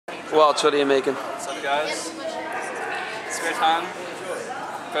Welch, what are you making? What's up, guys? Spare time,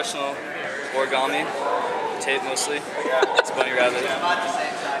 professional origami, tape mostly. It's bunny rabbit.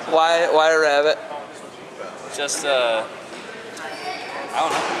 Why a rabbit? Just I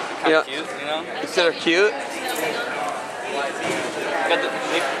don't know, kind of cute, you know. Consider cute.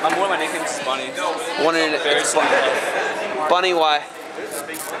 One of my nicknames is Bunny. Very simple. Bunny, why?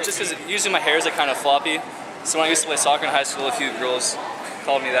 Just because usually my hair is like kind of floppy. So when I used to play soccer in high school, a few girls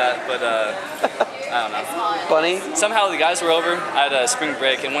called me that, but I don't know. Bunny? Somehow the guys were over at spring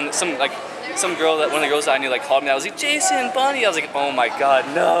break, and when some girl that one of the girls that I knew like called me, I was like, Jason, Bunny. I was like, oh my god,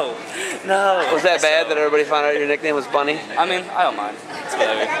 no. Was that bad that everybody found out your nickname was Bunny? I mean, I don't mind. It's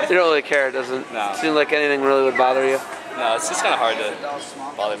whatever. You don't really care, it doesn't No. seem like anything really would bother you. No, it's just kind of hard to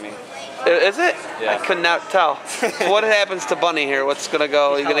bother me. Is it? Yeah. I could not tell. So what happens to Bunny here? What's gonna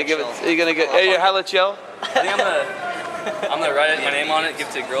go? Are you gonna give it? Are you gonna get? Are you Hella Chill? I think I'm gonna write my name on it, give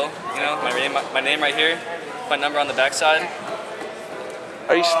it to a girl. You know, my name right here, my number on the backside.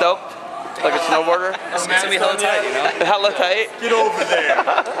 Are you stoked? Like a snowboarder? It's gonna be hella tight, you know. Hella tight. Get over there.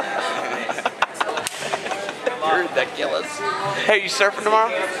 You're ridiculous. Hey, you surfing tomorrow?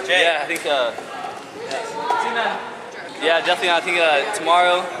 Yeah, I think. Yeah, definitely. I think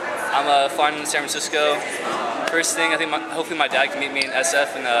tomorrow I'm flying to San Francisco. First thing, I think hopefully my dad can meet me in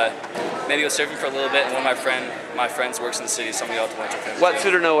SF and maybe go surfing for a little bit. And one of my friends works in the city, so I'm gonna go out to lunch with him.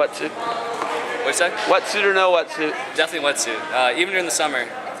 Wetsuit or no wetsuit? What's that? Wetsuit or no wetsuit? Definitely wetsuit. Even during the summer,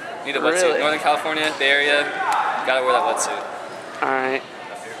 need a wetsuit. Really? Northern California, Bay Area, gotta wear that wetsuit. All right.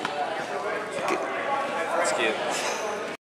 It's cute.